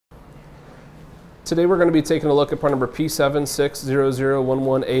Today we're going to be taking a look at part number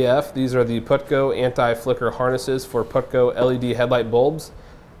P760011AF. These are the Putco Anti-Flicker Harnesses for Putco LED headlight bulbs.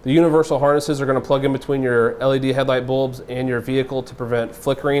 The universal harnesses are going to plug in between your LED headlight bulbs and your vehicle to prevent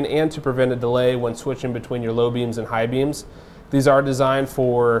flickering and to prevent a delay when switching between your low beams and high beams. These are designed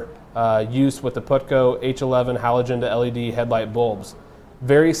for use with the Putco H11 halogen-to-LED headlight bulbs.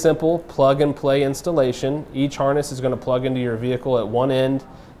 Very simple plug and play installation. Each harness is going to plug into your vehicle at one end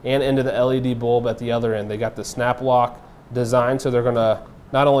and into the LED bulb at the other end. They got the snap lock design, so they're going to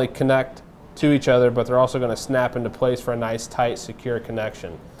not only connect to each other, but they're also going to snap into place for a nice, tight, secure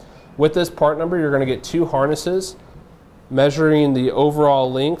connection. With this part number, you're going to get two harnesses measuring the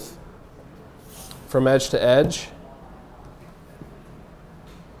overall length from edge to edge.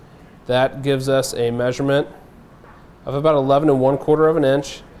 That gives us a measurement of about 11 1/4 of an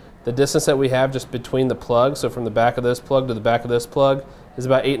inch. The distance that we have just between the plugs, so from the back of this plug to the back of this plug, is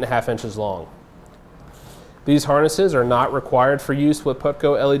about 8.5 inches long. These harnesses are not required for use with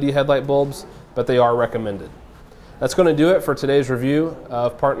Putco LED headlight bulbs, but they are recommended. That's going to do it for today's review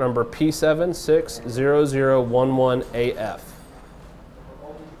of part number P760011AF.